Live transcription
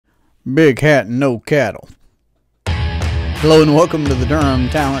Big hat, no cattle. Hello and welcome to the Durham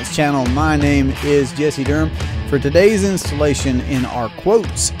Talents channel. My name is Jesse Durham. For today's installation in our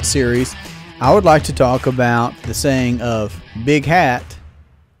quotes series, I would like to talk about the saying of big hat,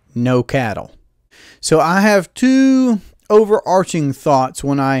 no cattle. So I have two overarching thoughts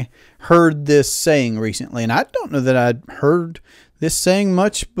when I heard this saying recently, and I don't know that I'd heard this saying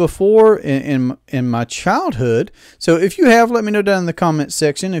much before in my childhood. So if you have, let me know down in the comments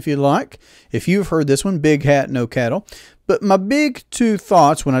section if you'd like, if you've heard this one, big hat, no cattle. But my big two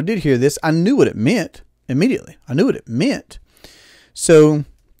thoughts when I did hear this, I knew what it meant immediately. I knew what it meant. So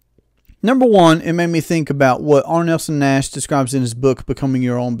number one, it made me think about what R. Nelson Nash describes in his book, Becoming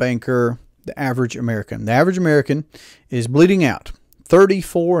Your Own Banker, the average American. The average American is bleeding out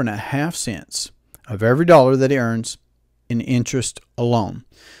 34.5 cents of every dollar that he earns in interest alone.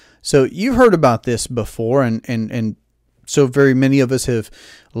 So you've heard about this before, and so very many of us have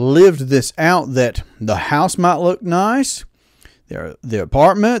lived this out, that the house might look nice, the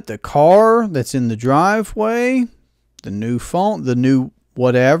apartment, the car that's in the driveway, the new phone, the new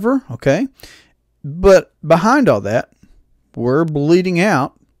whatever, okay? But behind all that, we're bleeding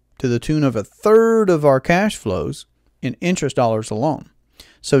out to the tune of 1/3 of our cash flows in interest dollars alone.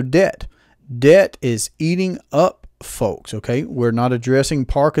 So debt is eating up folks, okay? We're not addressing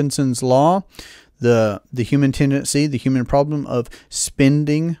Parkinson's law, the human tendency, the human problem of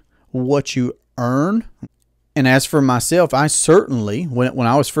spending what you earn. And as for myself, I certainly, when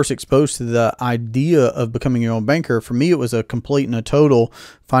I was first exposed to the idea of becoming your own banker, for me it was a complete and a total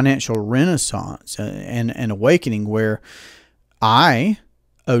financial renaissance and awakening, where I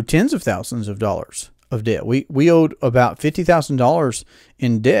owed tens of thousands of dollars of debt. We owed about $50,000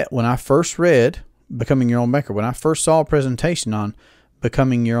 in debt when I first read Becoming Your Own Banker, when I first saw a presentation on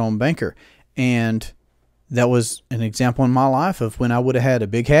Becoming Your Own Banker. And that was an example in my life of when I would have had a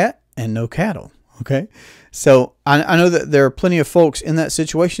big hat and no cattle. Okay. So I know that there are plenty of folks in that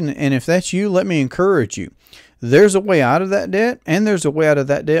situation. And if that's you, let me encourage you. There's a way out of that debt, and there's a way out of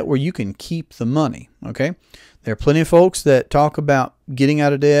that debt where you can keep the money. Okay. There are plenty of folks that talk about getting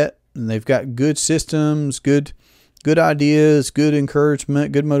out of debt, and they've got good systems, good ideas, good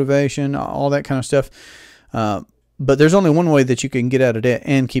encouragement, good motivation, all that kind of stuff. But there's only one way that you can get out of debt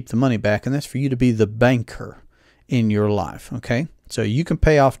and keep the money back, and that's for you to be the banker in your life, okay? So you can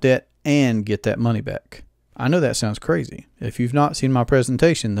pay off debt and get that money back. I know that sounds crazy. If you've not seen my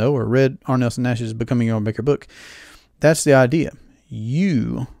presentation, though, or read R. Nelson Nash's Becoming Your Own Banker book, that's the idea.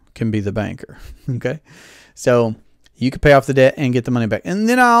 You can be the banker, okay? So you can pay off the debt and get the money back. And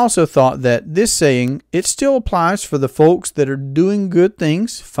then I also thought that this saying, it still applies for the folks that are doing good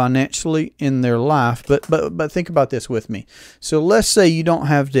things financially in their life. But think about this with me. So let's say you don't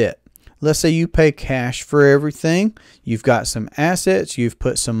have debt. Let's say you pay cash for everything. You've got some assets. You've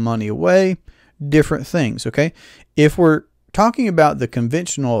put some money away. Different things, okay? If we're talking about the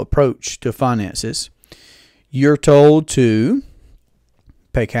conventional approach to finances, you're told to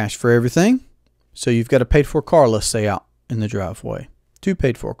pay cash for everything. So you've got a paid-for car, let's say, out in the driveway. 2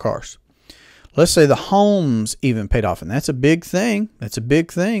 paid-for cars. Let's say the home's even paid off, and that's a big thing. That's a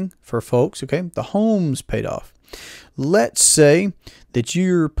big thing for folks, okay? The home's paid off. Let's say that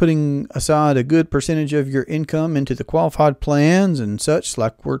you're putting aside a good percentage of your income into the qualified plans and such,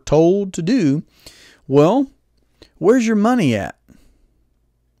 like we're told to do. Well, where's your money at?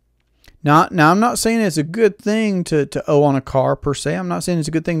 Now, I'm not saying it's a good thing to owe on a car per se. I'm not saying it's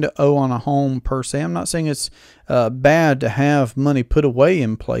a good thing to owe on a home per se. I'm not saying it's bad to have money put away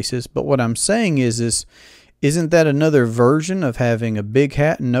in places. But what I'm saying is isn't that another version of having a big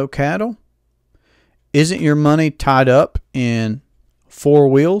hat and no cattle? Isn't your money tied up in 4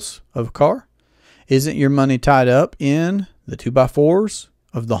 wheels of a car? Isn't your money tied up in the 2x4s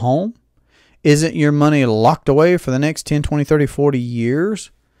of the home? Isn't your money locked away for the next 10, 20, 30, 40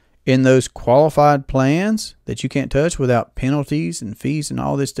 years? In those qualified plans that you can't touch without penalties and fees and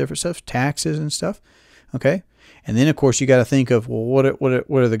all this different stuff, taxes and stuff, okay? And then, of course, you got to think of, well, what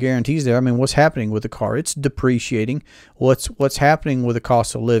are the guarantees there? I mean, what's happening with the car? It's depreciating. What's happening with the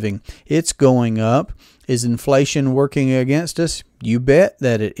cost of living? It's going up. Is inflation working against us? You bet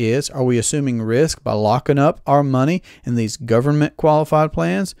that it is. Are we assuming risk by locking up our money in these government qualified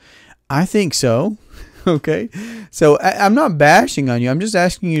plans? I think so. Okay, so I'm not bashing on you. I'm just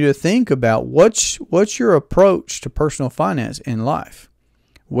asking you to think about what's your approach to personal finance in life.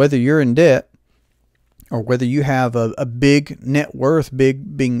 Whether you're in debt or whether you have a big net worth,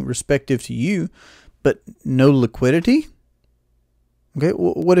 big being respective to you, but no liquidity. Okay,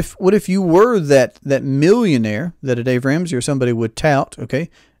 what if you were that millionaire that a Dave Ramsey or somebody would tout? Okay,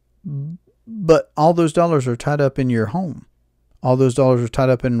 but all those dollars are tied up in your home. all those dollars are tied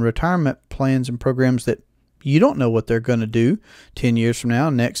up in retirement plans and programs that you don't know what they're going to do 10 years from now,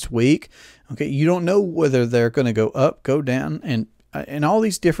 next week. Okay, you don't know whether they're going to go up, go down, and all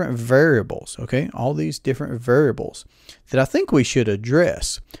these different variables. Okay, all these different variables that I think we should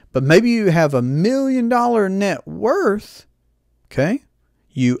address. But maybe you have $1 million net worth. Okay,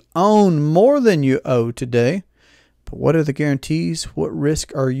 you own more than you owe today. But what are the guarantees? What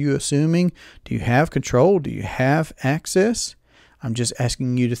risk are you assuming? Do you have control? Do you have access? I'm just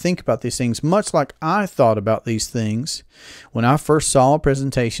asking you to think about these things, much like I thought about these things when I first saw a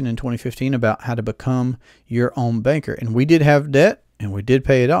presentation in 2015 about how to become your own banker. And we did have debt, and we did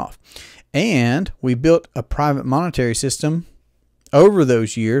pay it off. And we built a private monetary system over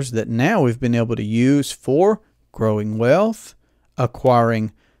those years that now we've been able to use for growing wealth,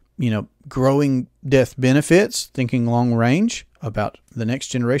 acquiring, growing death benefits, thinking long range about the next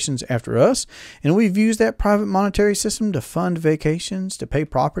generations after us. And we've used that private monetary system to fund vacations, to pay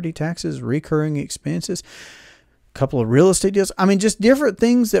property taxes, recurring expenses, a couple of real estate deals. I mean, just different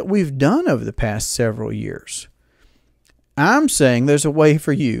things that we've done over the past several years. I'm saying there's a way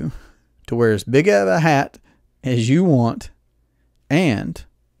for you to wear as big of a hat as you want and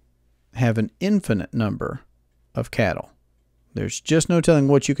have an infinite number of cattle. There's just no telling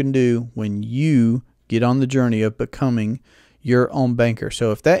what you can do when you get on the journey of becoming your own banker.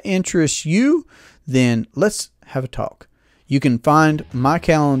 So if that interests you, then let's have a talk. You can find my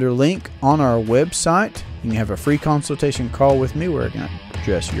calendar link on our website. You can have a free consultation call with me where I can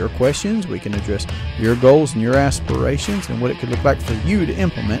address your questions. We can address your goals and your aspirations and what it could look like for you to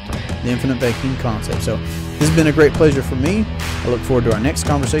implement the infinite banking concept. So this has been a great pleasure for me. I look forward to our next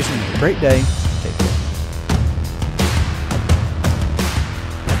conversation. Have a great day. Take care.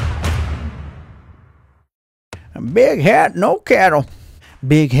 Big hat, no cattle.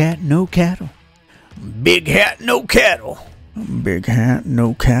 Big hat, no cattle. Big hat, no cattle. Big hat,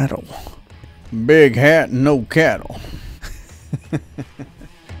 no cattle. Big hat, no cattle.